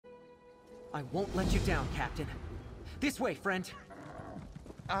I won't let you down, Captain. This way, friend.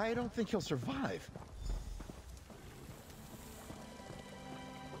 I don't think he'll survive.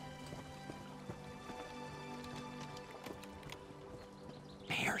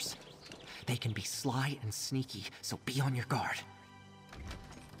 Bears. They can be sly and sneaky, so be on your guard.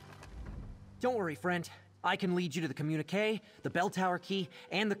 Don't worry, friend. I can lead you to the communique, the bell tower key,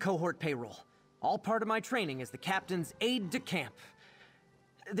 and the cohort payroll. All part of my training as the captain's aide-de-camp.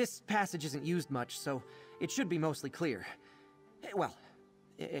 This passage isn't used much, so it should be mostly clear. Well,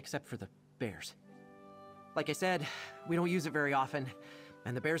 except for the bears. Like I said, we don't use it very often,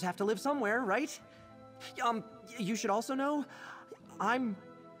 and the bears have to live somewhere, right? You should also know, I'm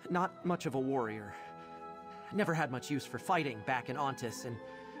not much of a warrior. Never had much use for fighting back in Ontis, and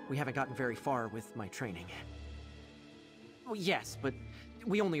we haven't gotten very far with my training. Well, yes, but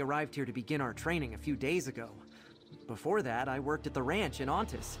we only arrived here to begin our training a few days ago. Before that, I worked at the ranch in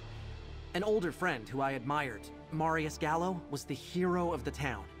Ontis. An older friend who I admired, Marius Gallo, was the hero of the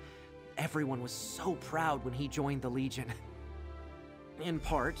town. Everyone was so proud when he joined the Legion. In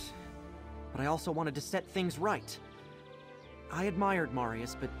part, but I also wanted to set things right. I admired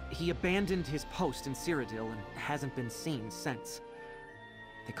Marius, but he abandoned his post in Cyrodiil and hasn't been seen since.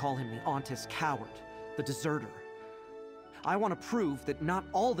 They call him the Ontis Coward, the deserter. I want to prove that not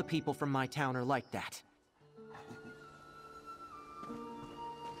all the people from my town are like that.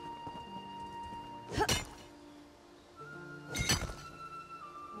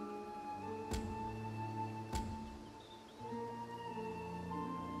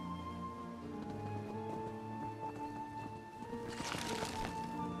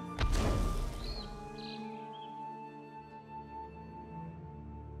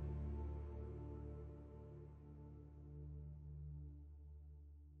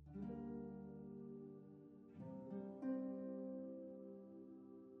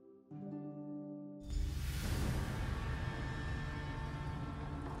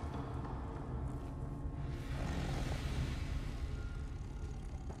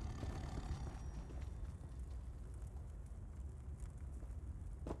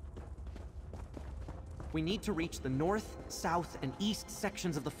 We need to reach the north, south, and east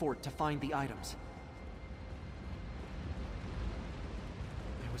sections of the fort to find the items.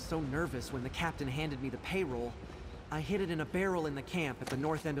 I was so nervous when the captain handed me the payroll, I hid it in a barrel in the camp at the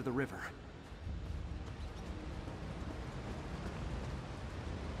north end of the river.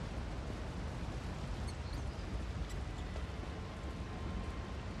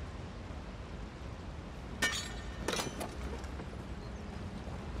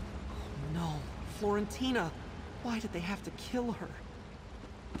 Florentina! Why did they have to kill her?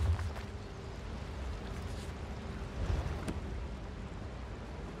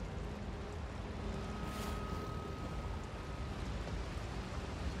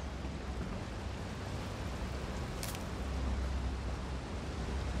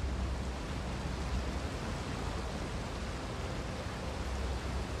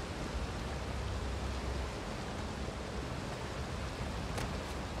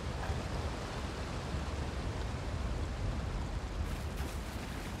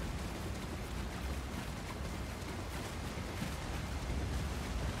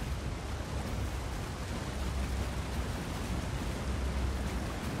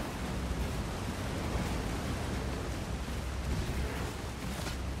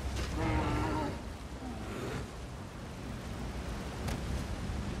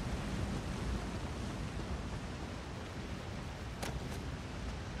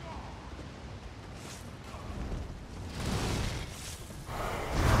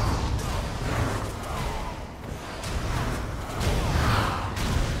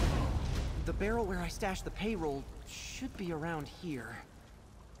 The barrel where I stashed the payroll should be around here.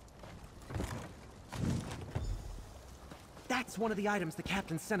 That's one of the items the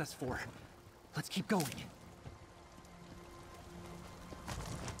captain sent us for. Let's keep going.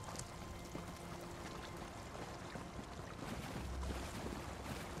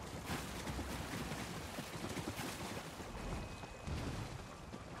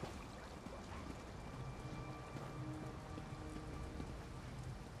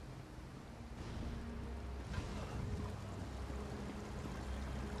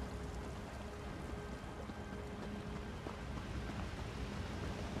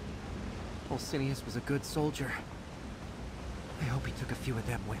 Alcinius was a good soldier. I hope he took a few of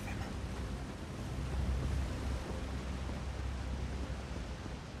them with him.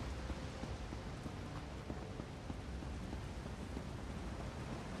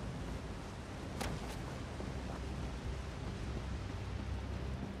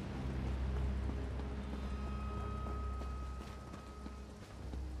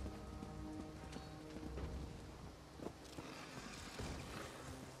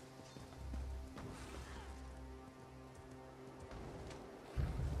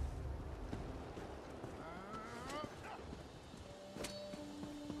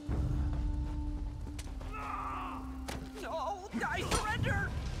 I surrender!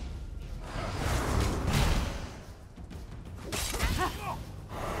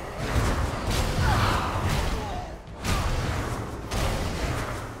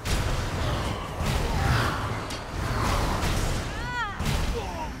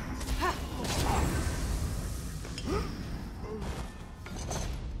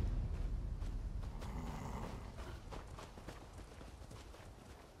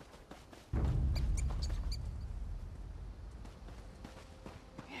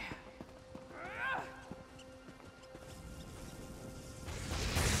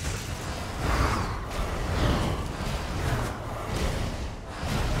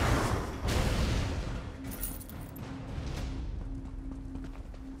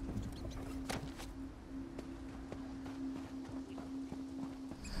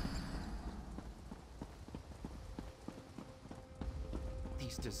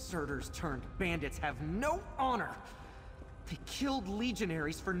 These deserters turned bandits have no honor. They killed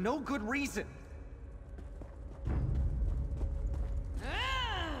legionaries for no good reason. I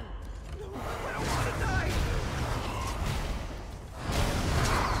don't want to die!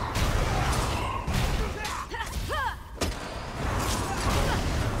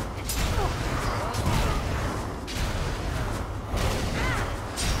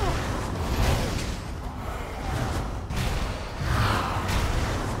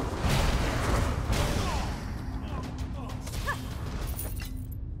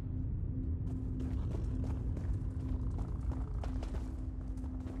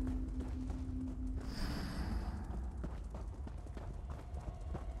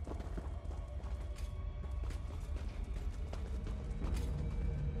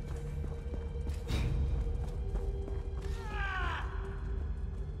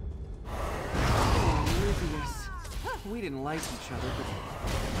 We didn't like each other, but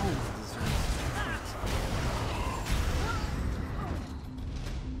no one deserves such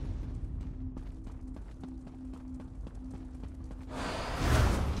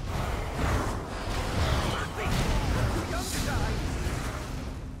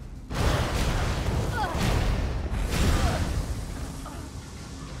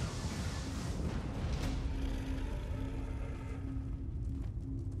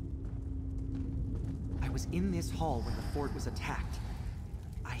in this hall when the fort was attacked.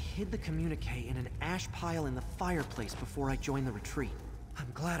 I hid the communique in an ash pile in the fireplace before I joined the retreat.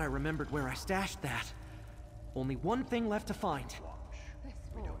 I'm glad I remembered where I stashed that. Only one thing left to find. This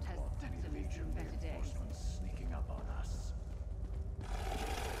fort has certainly seen better days. Sneaking up on us.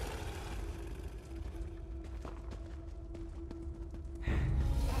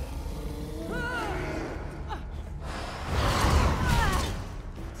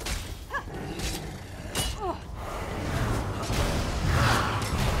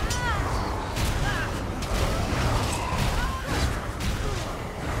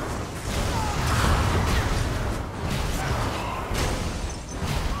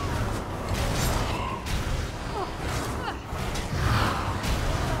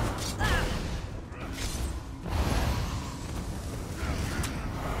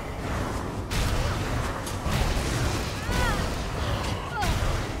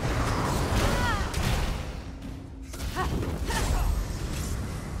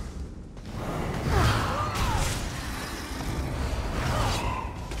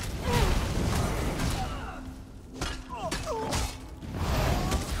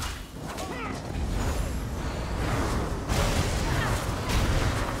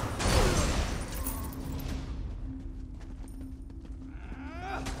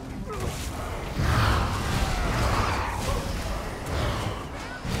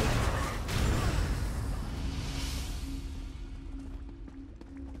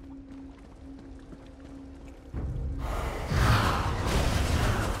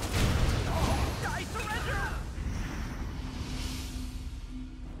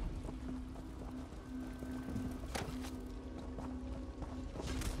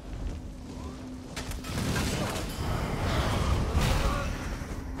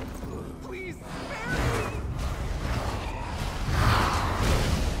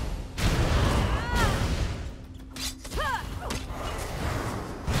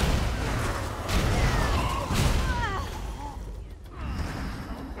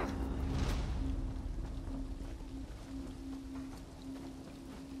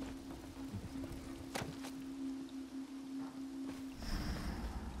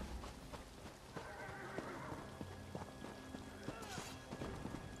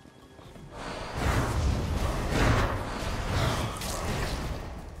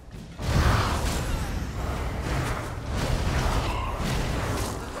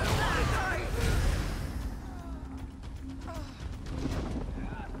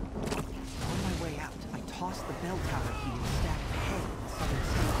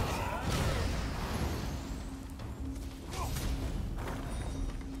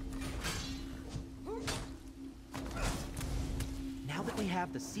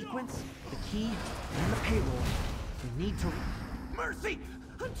 have the sequence, the key, and the payroll, we need to... Mercy!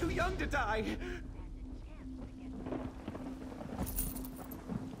 I'm too young to die!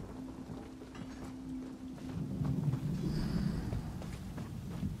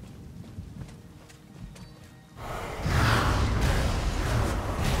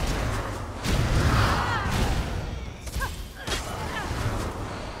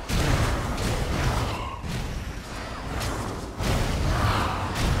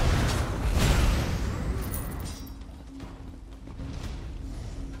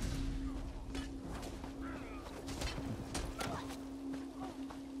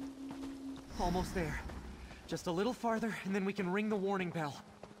 Almost there. Just a little farther, and then we can ring the warning bell.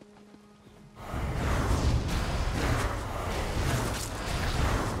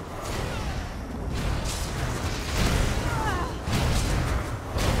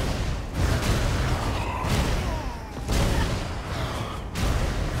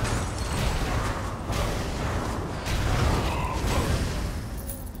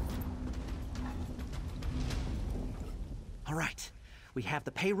 All right. We have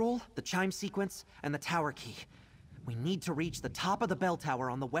the payroll, the chime sequence, and the tower key. We need to reach the top of the bell tower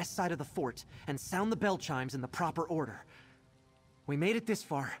on the west side of the fort and sound the bell chimes in the proper order. We made it this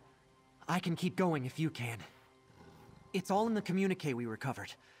far. I can keep going if you can. It's all in the communique we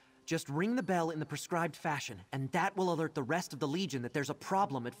recovered. Just ring the bell in the prescribed fashion, and that will alert the rest of the Legion that there's a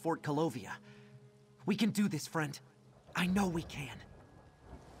problem at Fort Calovia. We can do this, friend. I know we can.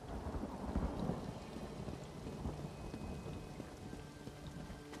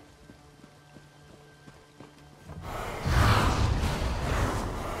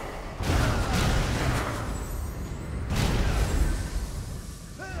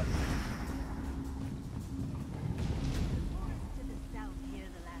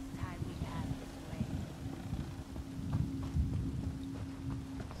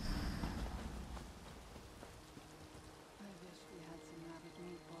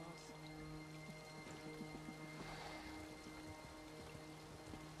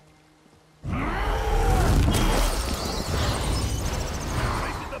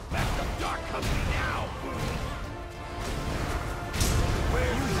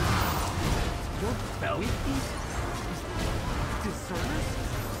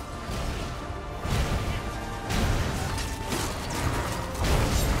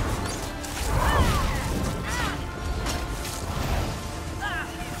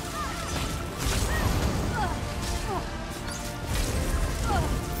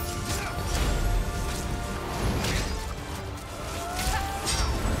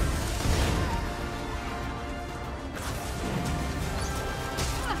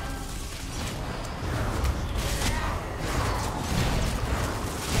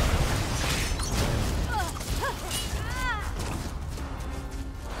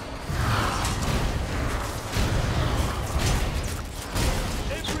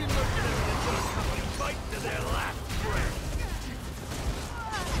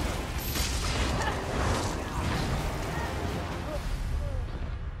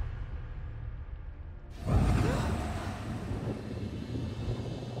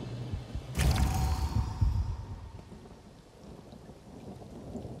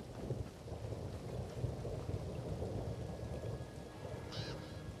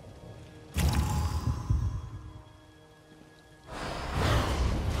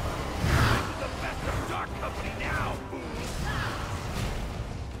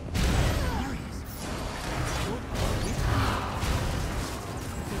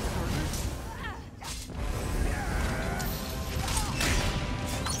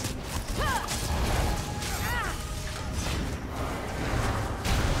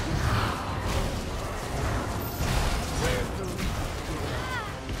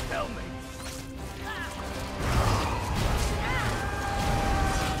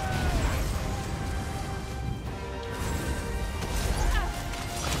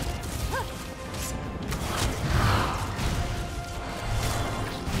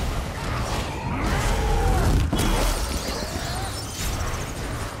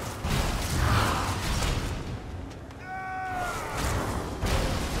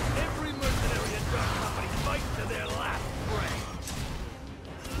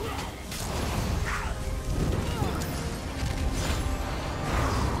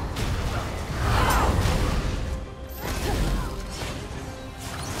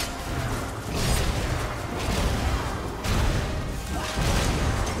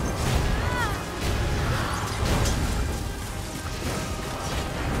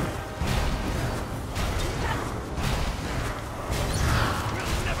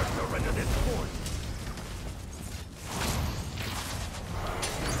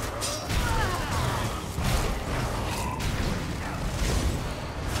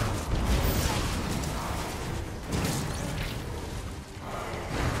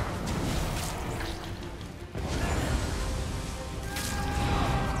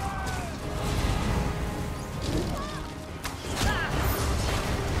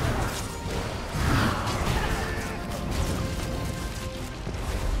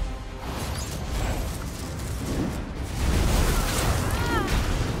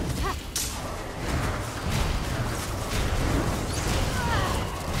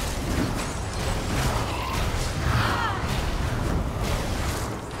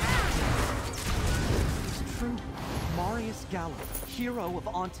 hero of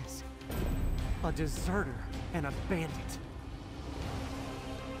Ontis. A deserter and a bandit.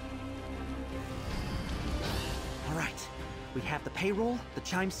 Alright, we have the payroll, the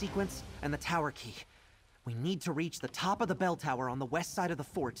chime sequence, and the tower key. We need to reach the top of the bell tower on the west side of the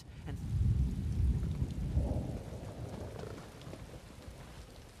fort, and...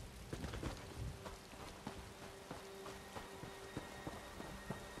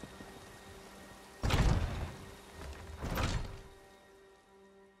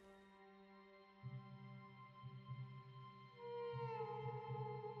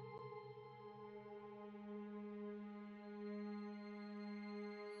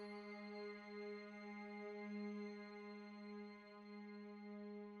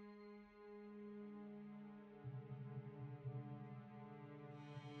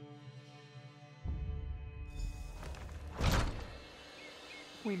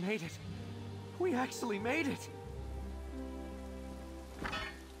 We made it. We actually made it.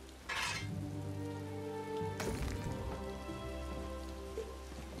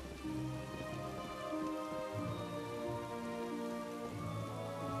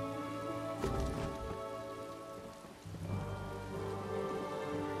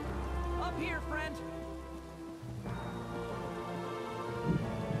 Up here, friend.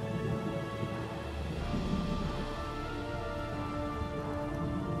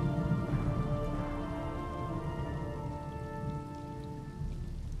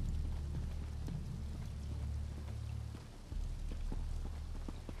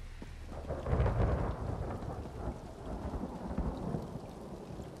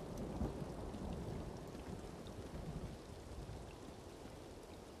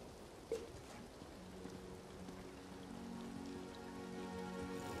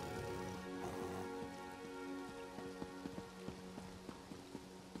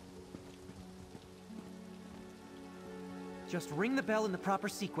 Just ring the bell in the proper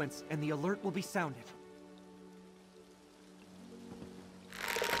sequence, and the alert will be sounded.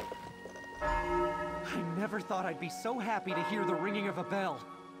 I never thought I'd be so happy to hear the ringing of a bell.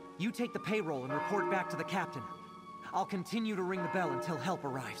 You take the payroll and report back to the captain. I'll continue to ring the bell until help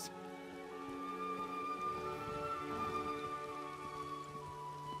arrives.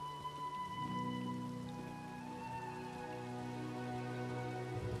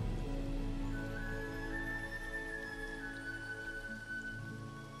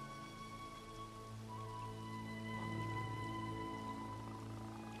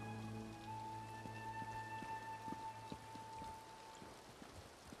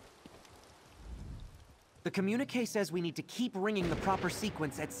 The communique says we need to keep ringing the proper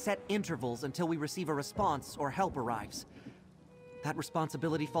sequence at set intervals until we receive a response or help arrives. That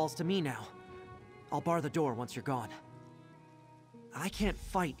responsibility falls to me now. I'll bar the door once you're gone. I can't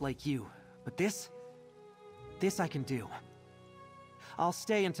fight like you, but this I can do. I'll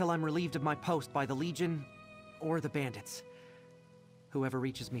stay until I'm relieved of my post by the Legion or the Bandits. Whoever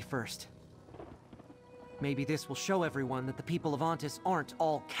reaches me first. Maybe this will show everyone that the people of Ontis aren't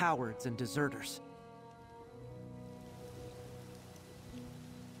all cowards and deserters.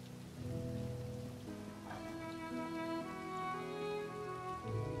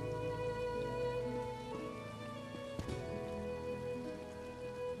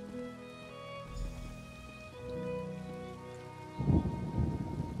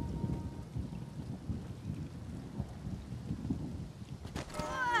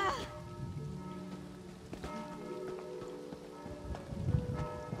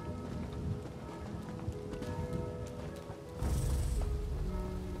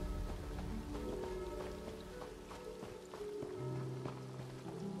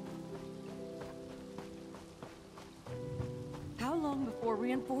 How long before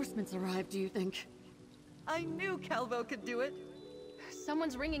reinforcements arrive, do you think? I knew Calvo could do it.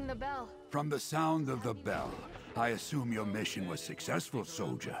 Someone's ringing the bell. From the sound of the bell, I assume your mission was successful,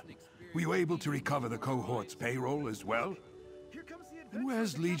 soldier. Were you able to recover the cohort's payroll as well? And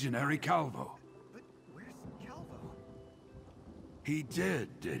where's Legionary Calvo? But where's Calvo? He did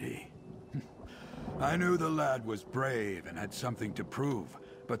he? I knew the lad was brave and had something to prove,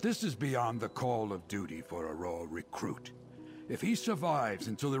 but this is beyond the call of duty for a raw recruit. If he survives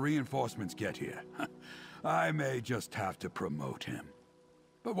until the reinforcements get here, I may just have to promote him.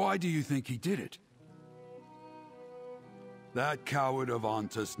 But why do you think he did it? That coward of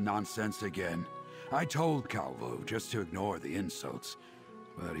Ontis nonsense again. I told Calvo just to ignore the insults,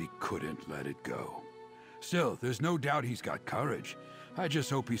 but he couldn't let it go. Still, there's no doubt he's got courage. I just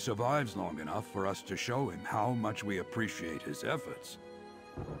hope he survives long enough for us to show him how much we appreciate his efforts.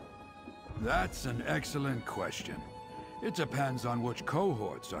 That's an excellent question. It depends on which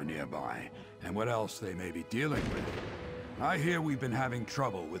cohorts are nearby, and what else they may be dealing with. I hear we've been having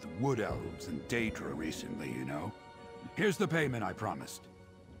trouble with wood elves and Daedra recently, you know. Here's the payment I promised.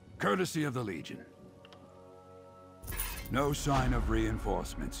 Courtesy of the Legion. No sign of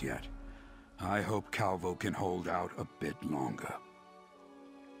reinforcements yet. I hope Calvo can hold out a bit longer.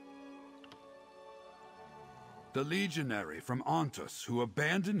 The legionary from Ontus who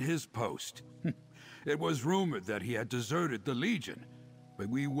abandoned his post. It was rumored that he had deserted the Legion, but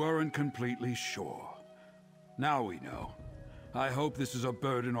we weren't completely sure. Now we know. I hope this is a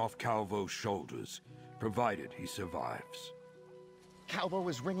burden off Calvo's shoulders, provided he survives. Calvo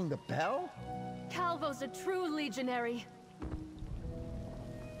was ringing the bell? Calvo's a true legionary.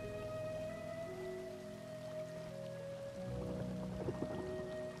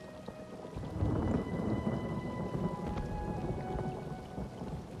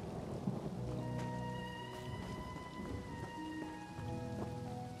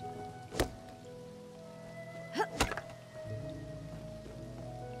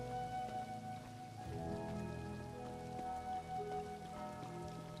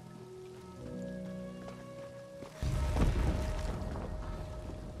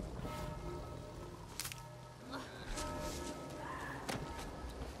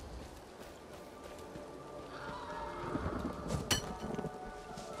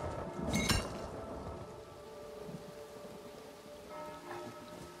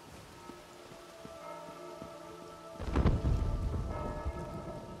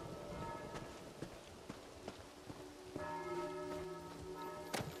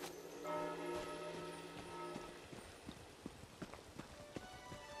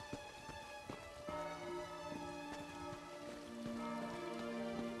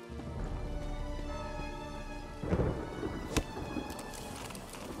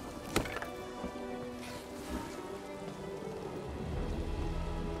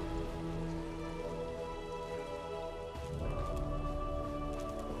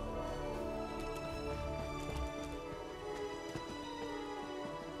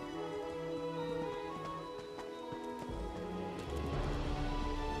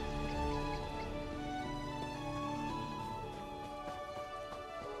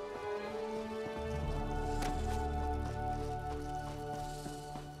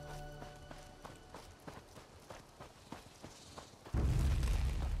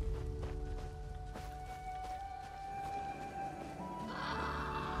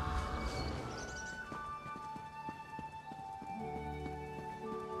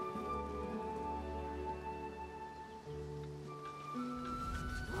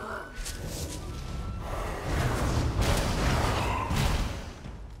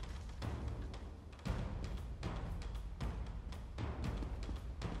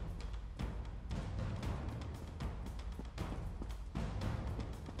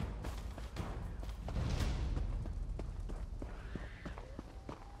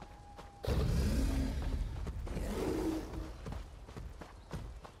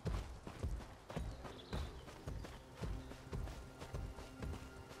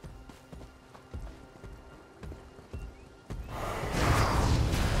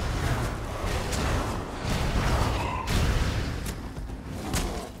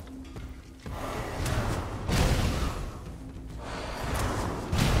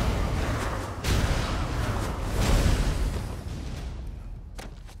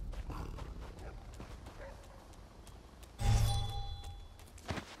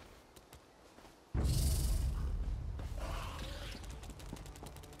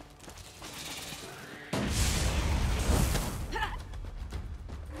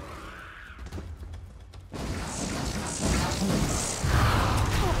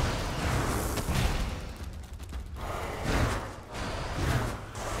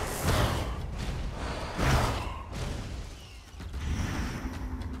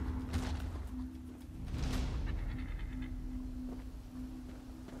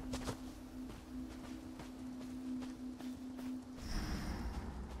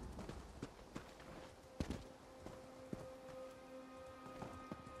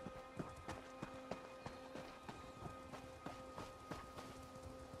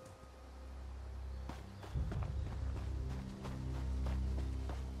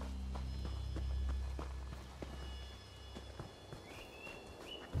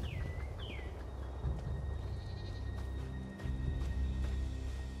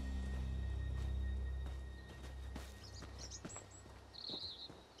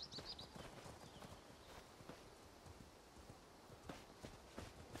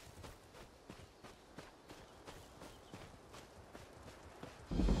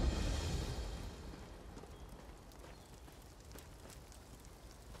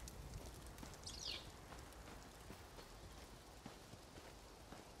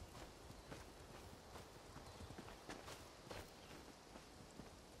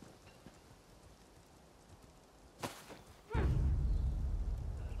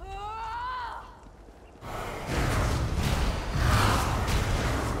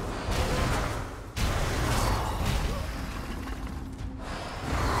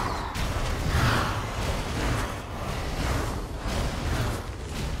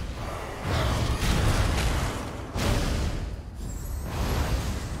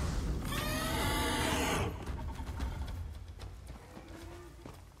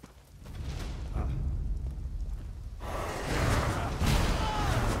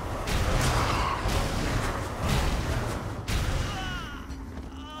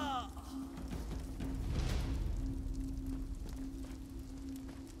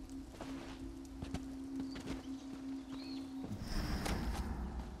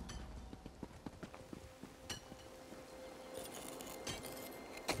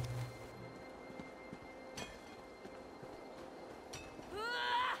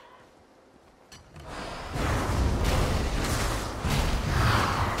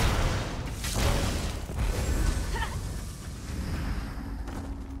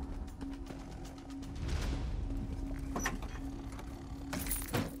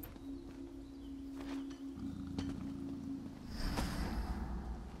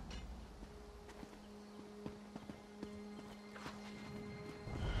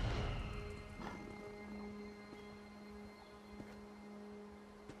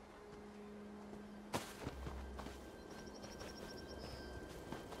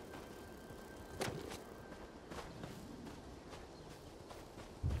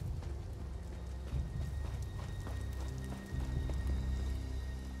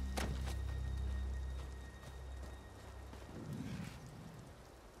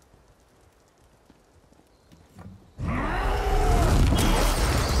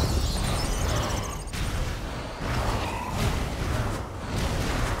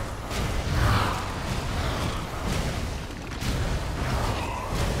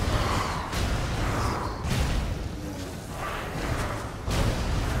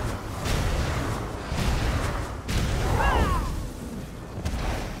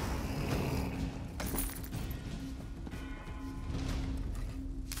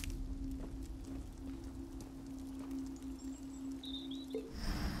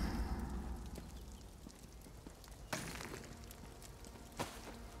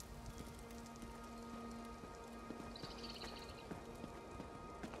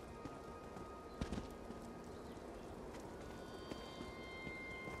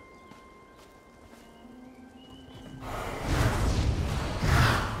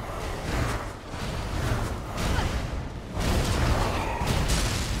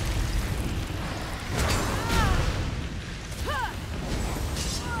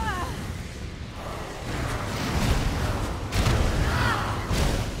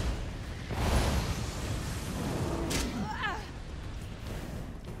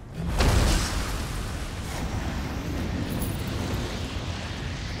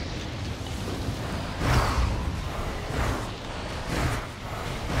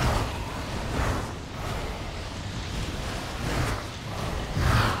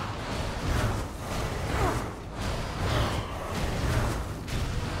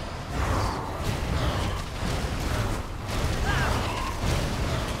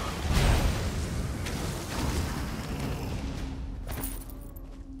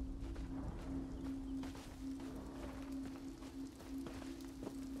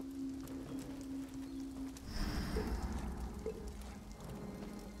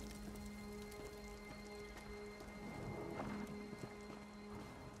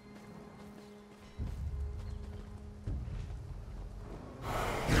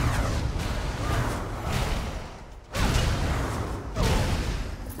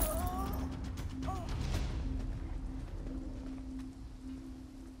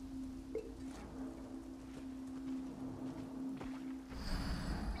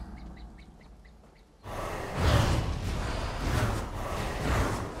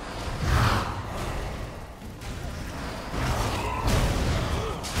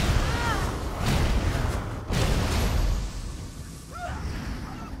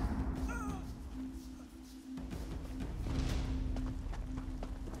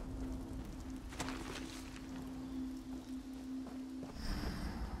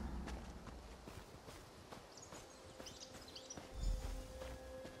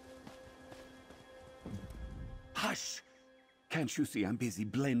 Can't you see I'm busy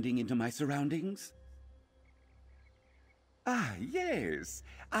blending into my surroundings? Ah, yes.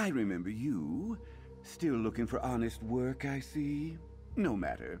 I remember you. Still looking for honest work, I see. No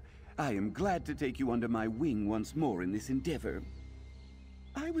matter. I am glad to take you under my wing once more in this endeavor.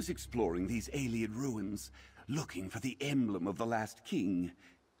 I was exploring these Ayleid ruins, looking for the emblem of the last king,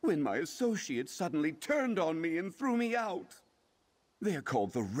 when my associates suddenly turned on me and threw me out. They're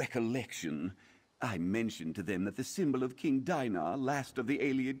called the Recollection. I mentioned to them that the symbol of King Dinar, last of the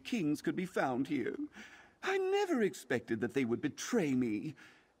Ayleid kings, could be found here. I never expected that they would betray me.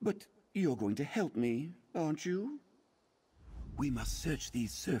 But you're going to help me, aren't you? We must search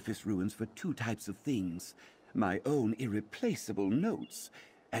these surface ruins for two types of things. My own irreplaceable notes,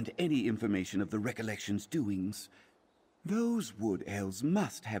 and any information of the Recollection's doings. Those wood elves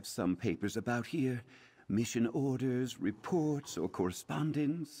must have some papers about here. Mission orders, reports, or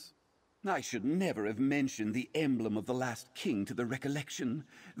correspondence. I should never have mentioned the emblem of the last king to the Recollection.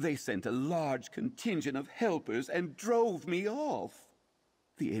 They sent a large contingent of helpers and drove me off.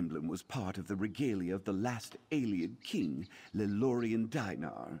 The emblem was part of the regalia of the last Ayleid king, Lelorian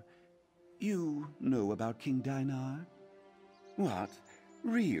Dinar. You know about King Dinar? What?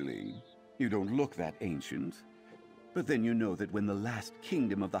 Really? You don't look that ancient. But then you know that when the last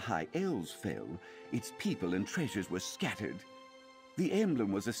kingdom of the High Elves fell, its people and treasures were scattered. The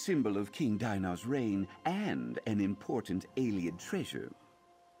emblem was a symbol of King Dinar's reign and an important Ayleid treasure.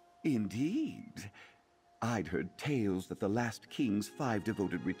 Indeed. I'd heard tales that the last king's 5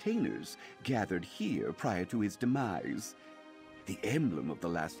 devoted retainers gathered here prior to his demise. The emblem of the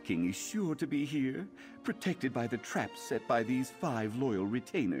last king is sure to be here, protected by the traps set by these 5 loyal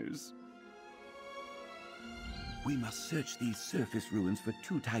retainers. We must search these surface ruins for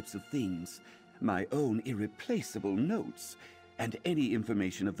two types of things. My own irreplaceable notes, and any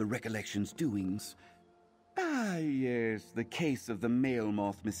information of the Recollection's doings. Ah, yes, the case of the male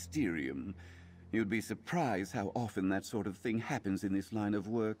moth mysterium. You'd be surprised how often that sort of thing happens in this line of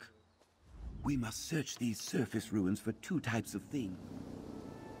work. We must search these surface ruins for two types of things.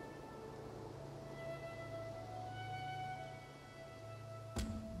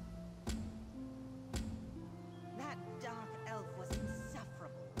 That dark elf was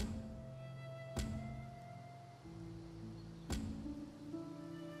insufferable.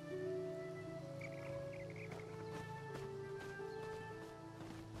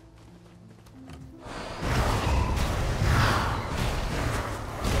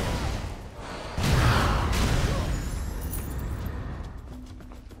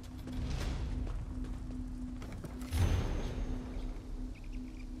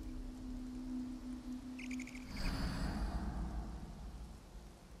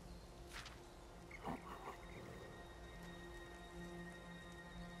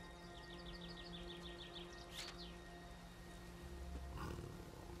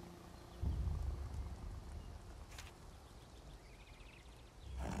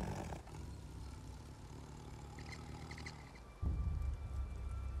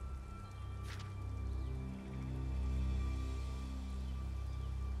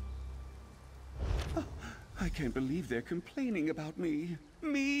 I can't believe they're complaining about me.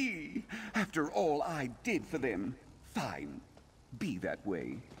 Me! After all I did for them. Fine. Be that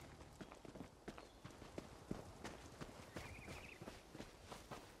way.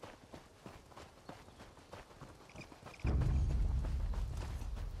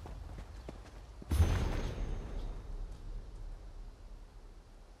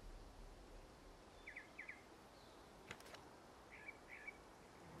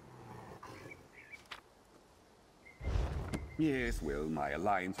 Yes, well, my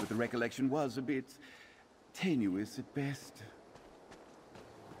alliance with the Recollection was a bit tenuous at best.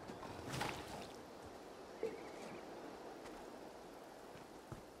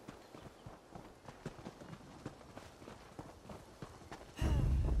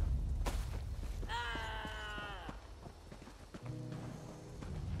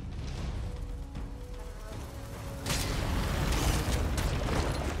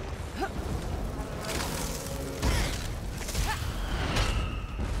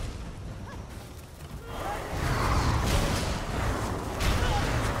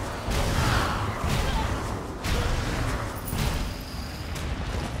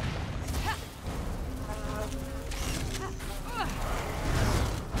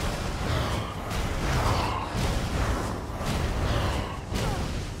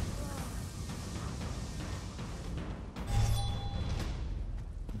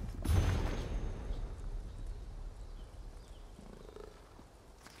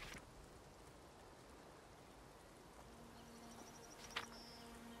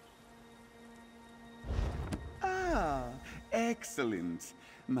 Excellent.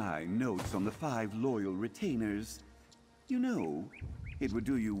 My notes on the 5 loyal retainers. You know, it would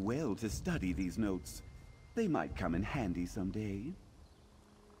do you well to study these notes. They might come in handy someday.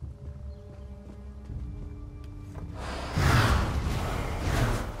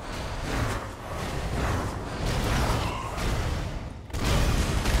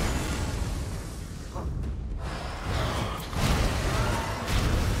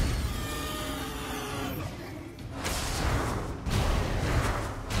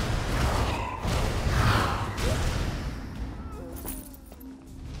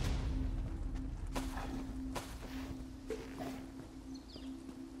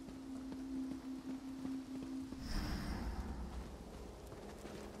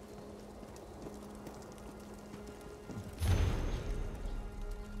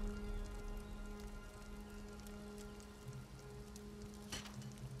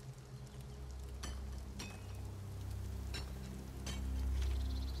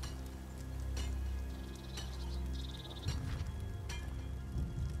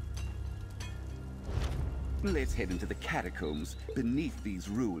 Let's head into the catacombs beneath these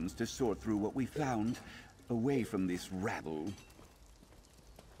ruins to sort through what we found, away from this rabble.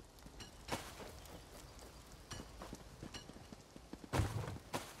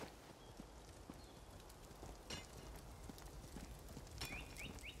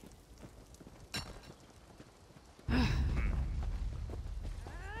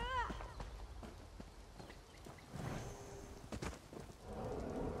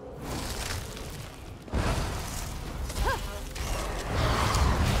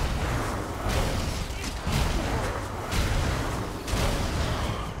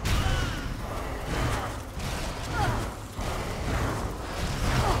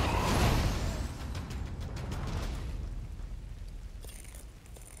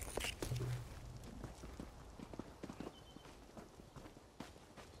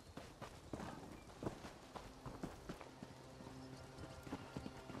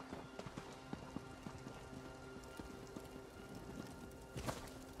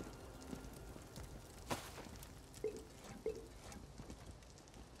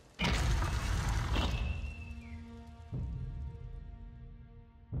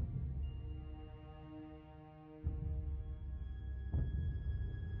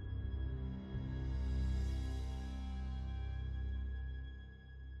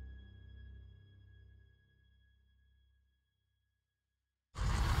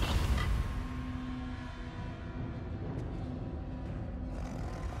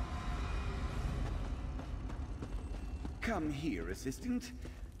 Come here, Assistant.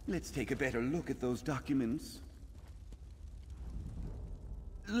 Let's take a better look at those documents.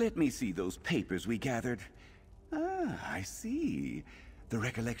 Let me see those papers we gathered. Ah, I see. The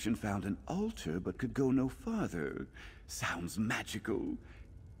recollection found an altar but could go no farther. Sounds magical.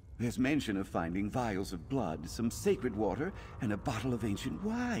 There's mention of finding vials of blood, some sacred water, and a bottle of ancient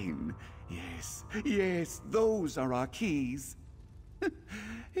wine. Yes, those are our keys.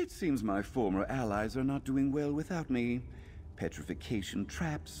 It seems my former allies are not doing well without me. Petrification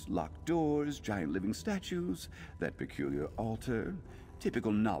traps, locked doors, giant living statues, that peculiar altar.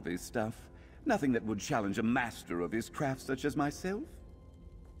 Typical novice stuff. Nothing that would challenge a master of his craft such as myself.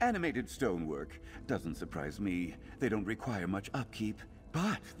 Animated stonework. Doesn't surprise me. They don't require much upkeep.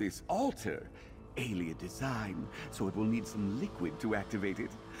 But this altar, alien design, so it will need some liquid to activate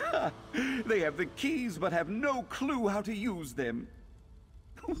it. Ha! They have the keys but have no clue how to use them.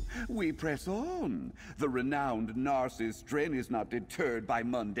 We press on. The renowned Narcissus Dren is not deterred by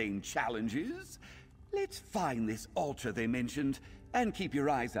mundane challenges. Let's find this altar they mentioned, and keep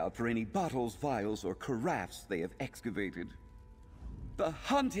your eyes out for any bottles, vials, or carafes they have excavated. The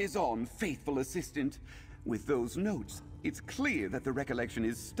hunt is on, faithful assistant. With those notes, it's clear that the recollection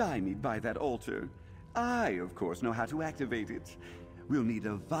is stymied by that altar. I, of course, know how to activate it. We'll need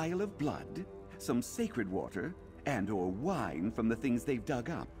a vial of blood, some sacred water, and/or wine from the things they've dug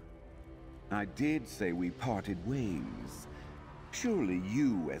up. I did say we parted ways. Surely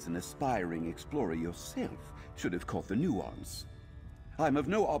you, as an aspiring explorer yourself, should have caught the nuance. I'm of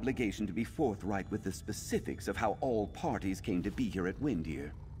no obligation to be forthright with the specifics of how all parties came to be here at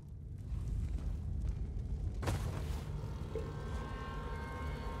Wendir.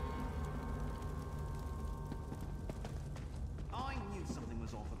 I knew something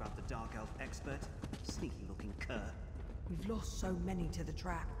was off about the Dark Elf expert. Sneaky-looking cur. We've lost so many to the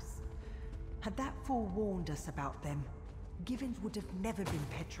tracks. Had that fool warned us about them, Givens would have never been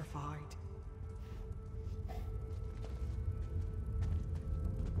petrified.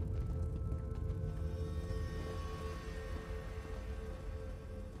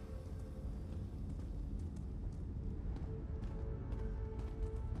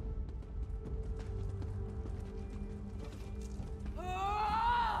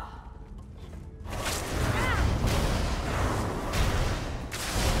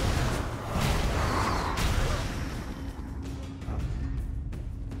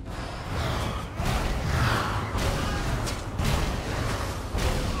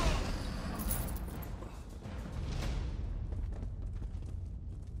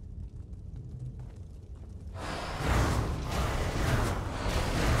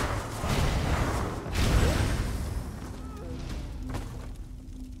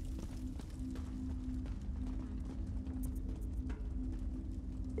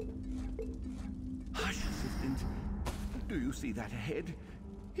 Do you see that ahead?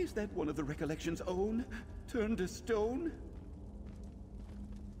 Is that one of the Recollection's own, turned to stone?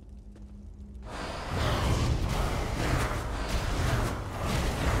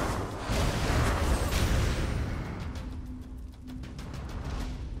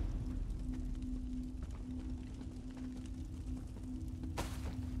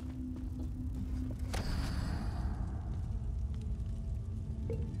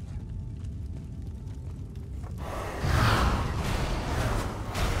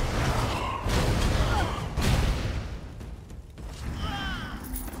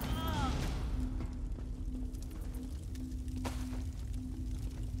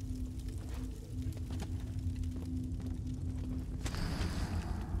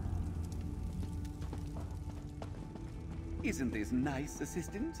 Isn't this nice,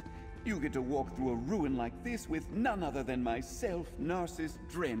 Assistant? You get to walk through a ruin like this with none other than myself, Narcissus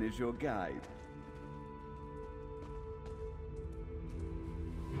Dren, as your guide.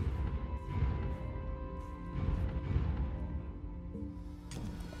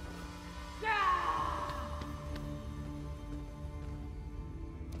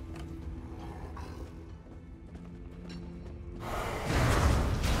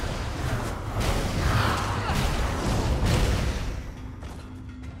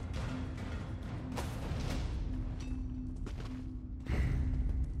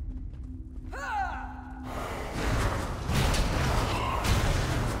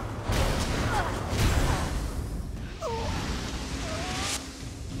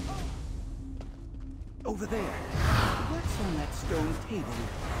 Over there. What's on that stone table?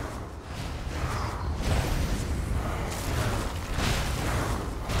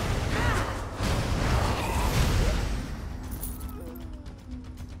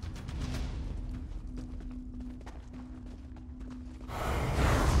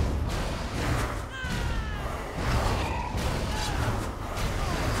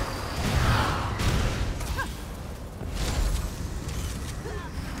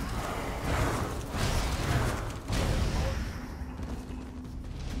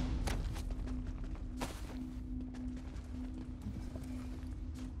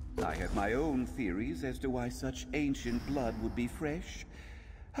 I have my own theories as to why such ancient blood would be fresh.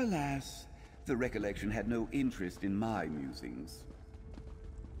 Alas, the Recollection had no interest in my musings.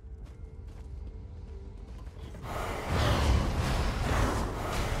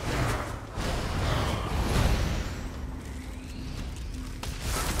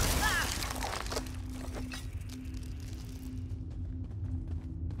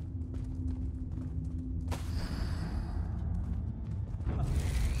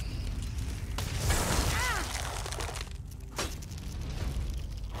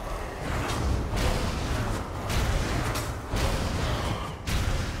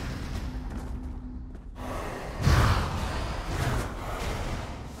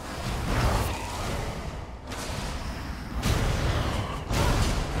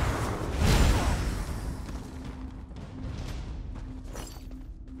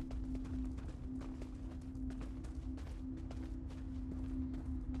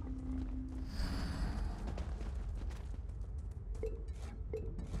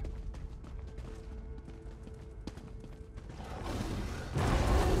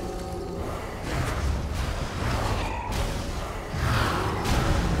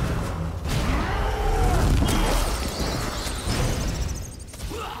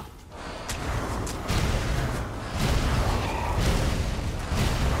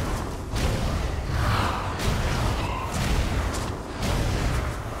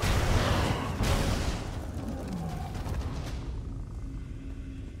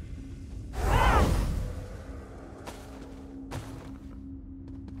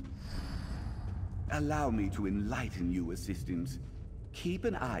 Allow me to enlighten you, Assistant. Keep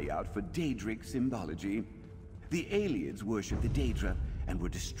an eye out for Daedric symbology. The aliens worship the Daedra and were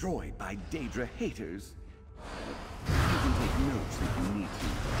destroyed by Daedra haters. You can take notes if you need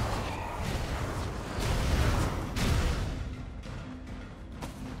to.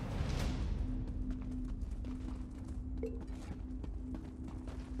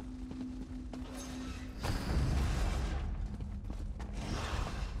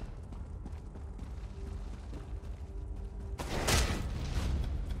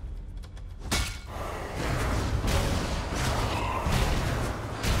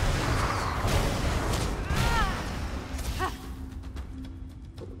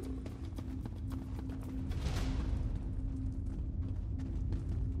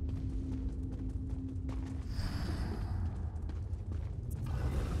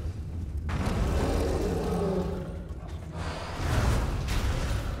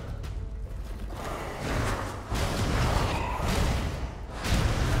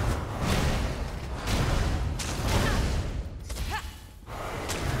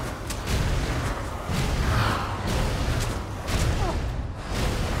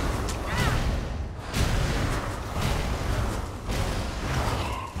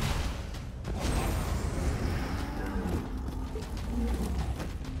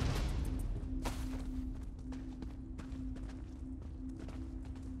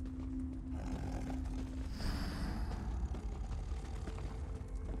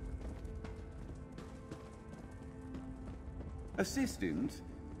 Assistant,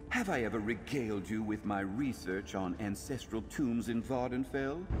 have I ever regaled you with my research on ancestral tombs in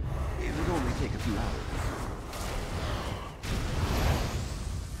Vardenfell? It would only take a few hours.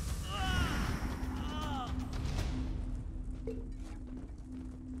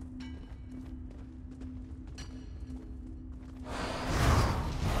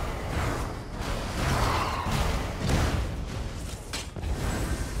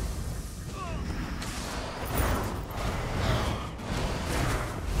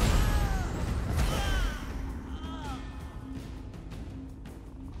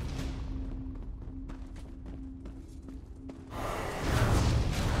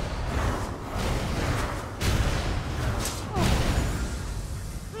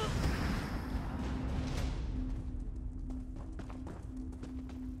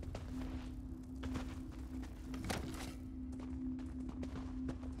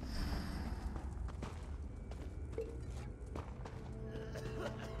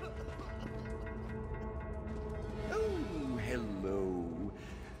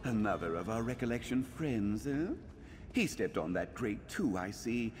 Another of our recollection friends, eh? He stepped on that grate too, I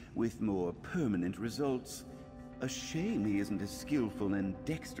see, with more permanent results. A shame he isn't as skillful and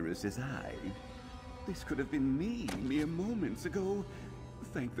dexterous as I. This could have been me mere moments ago.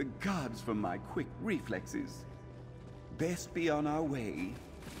 Thank the gods for my quick reflexes. Best be on our way.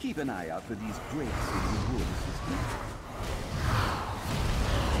 Keep an eye out for these breaks in the wood, assistant.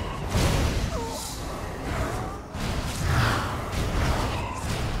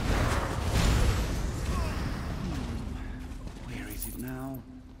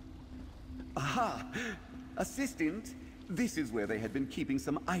 Aha! Assistant, this is where they had been keeping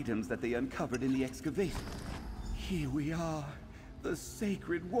some items that they uncovered in the excavation. Here we are, the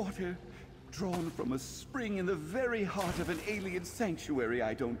sacred water, drawn from a spring in the very heart of an alien sanctuary,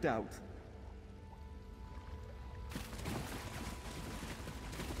 I don't doubt.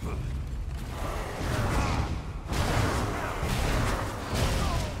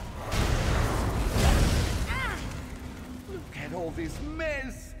 Look at all this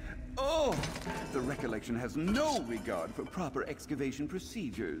mess! Oh, the recollection has no regard for proper excavation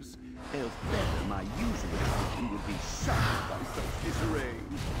procedures. Else better, my usual assistant would be shocked by such disarray.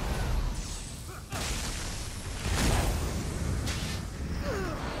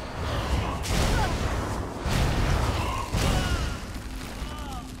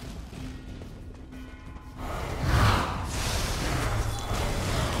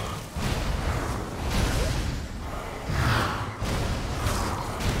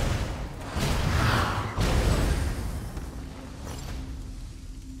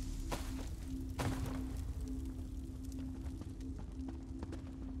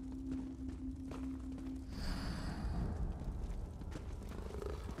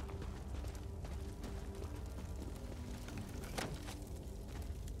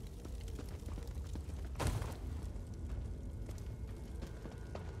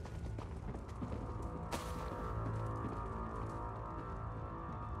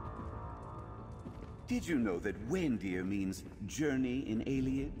 Did you know that wendir means journey in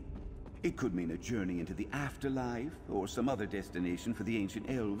Iliad? It could mean a journey into the afterlife, or some other destination for the ancient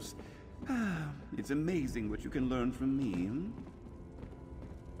elves. It's amazing what you can learn from me, hmm?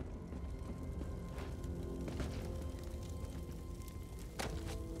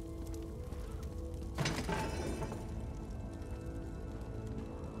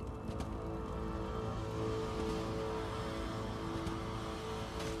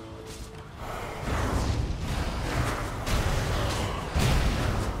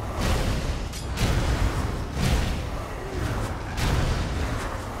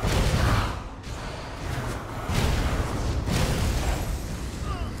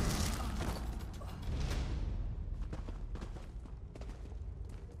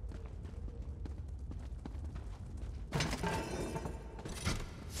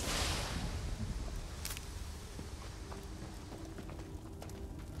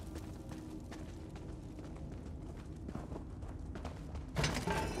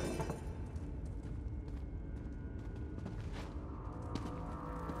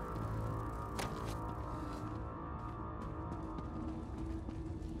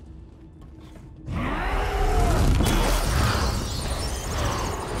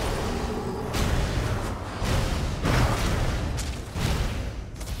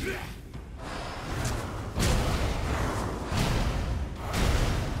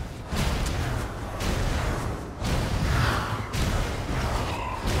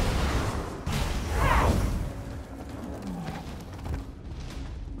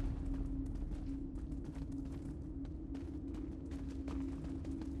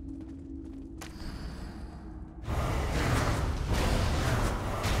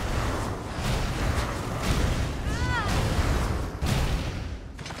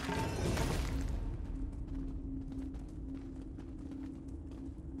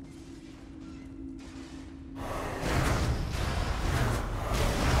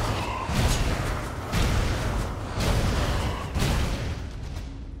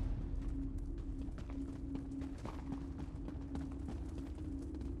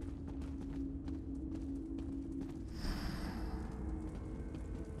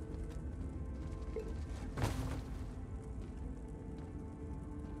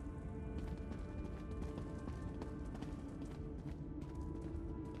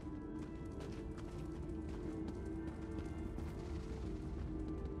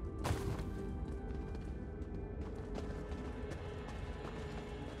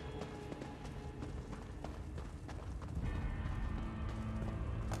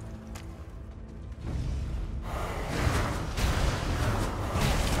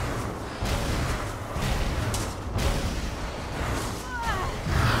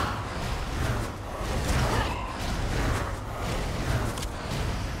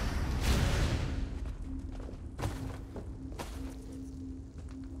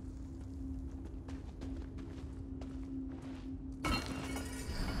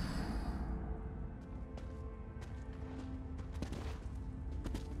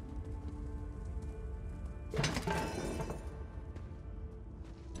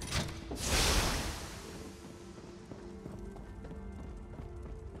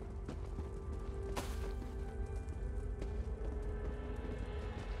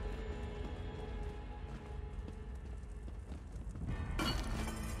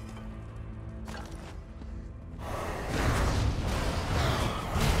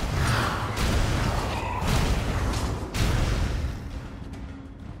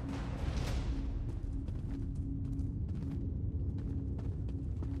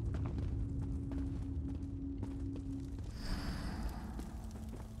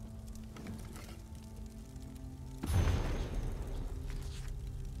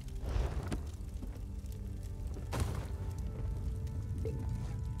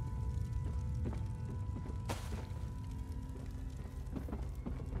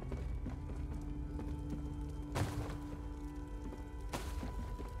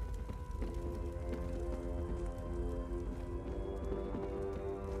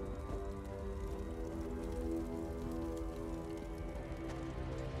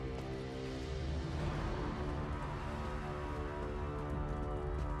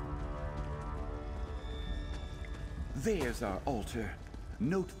 There's our altar.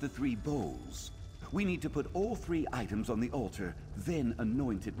 Note the 3 bowls. We need to put all 3 items on the altar, then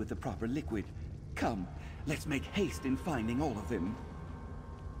anoint it with the proper liquid. Come, let's make haste in finding all of them.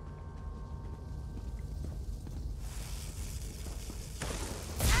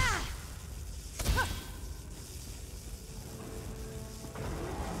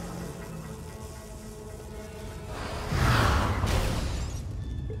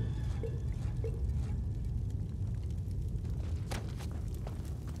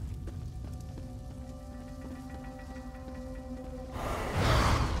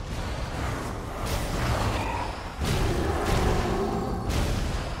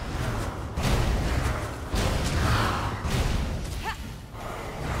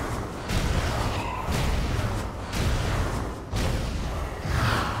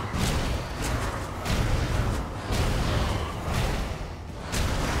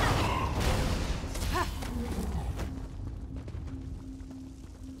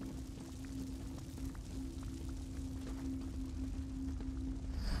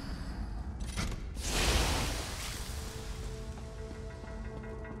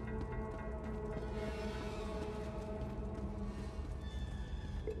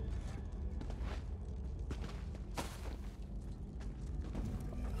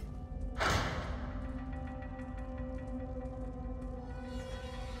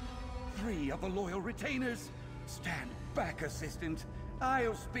 Of the loyal retainers. Stand back, assistant.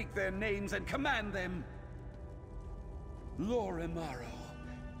 I'll speak their names and command them. Lorimaro,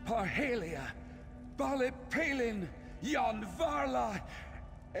 Parhalia, Balipalin, Yanvarla,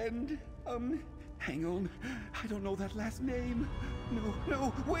 and, hang on. I don't know that last name.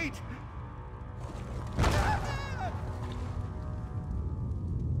 No, wait!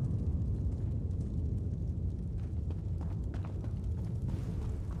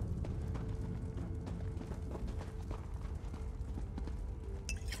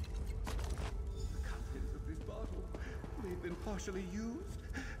 Partially used?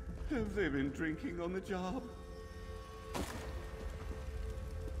 Have they been drinking on the job?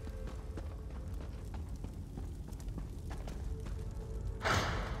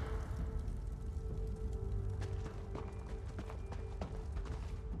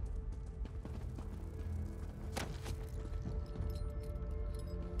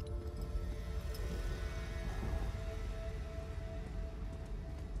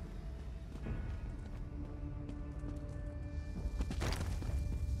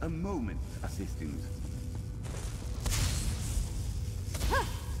 A moment, assistant.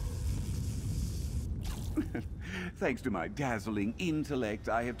 Thanks to my dazzling intellect,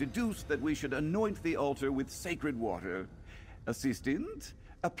 I have deduced that we should anoint the altar with sacred water. Assistant,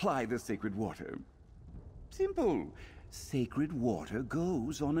 apply the sacred water. Simple. Sacred water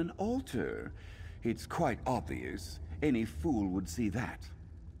goes on an altar. It's quite obvious. Any fool would see that.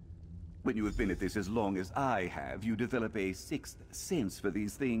 When you have been at this as long as I have, you develop a 6th sense for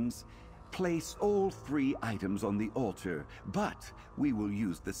these things. Place all 3 items on the altar, but we will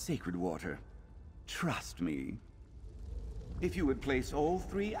use the sacred water. Trust me. If you would place all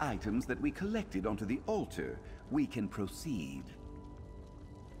 3 items that we collected onto the altar, we can proceed.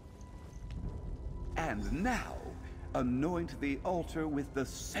 And now, anoint the altar with the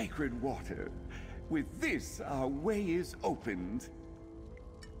sacred water. With this, our way is opened.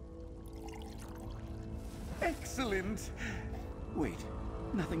 Excellent! Wait,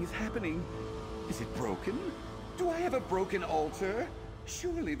 nothing is happening. Is it broken? Do I have a broken altar?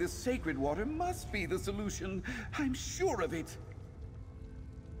 Surely the sacred water must be the solution. I'm sure of it.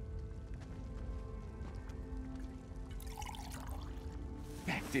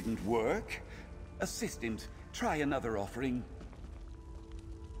 That didn't work. Assistant, try another offering.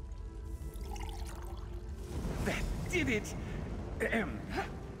 That did it!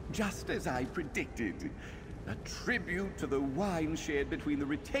 Just as I predicted. A tribute to the wine shared between the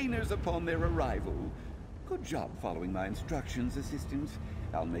retainers upon their arrival. Good job following my instructions, assistant.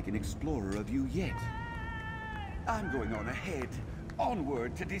 I'll make an explorer of you yet. I'm going on ahead,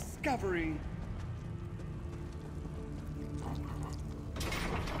 onward to discovery.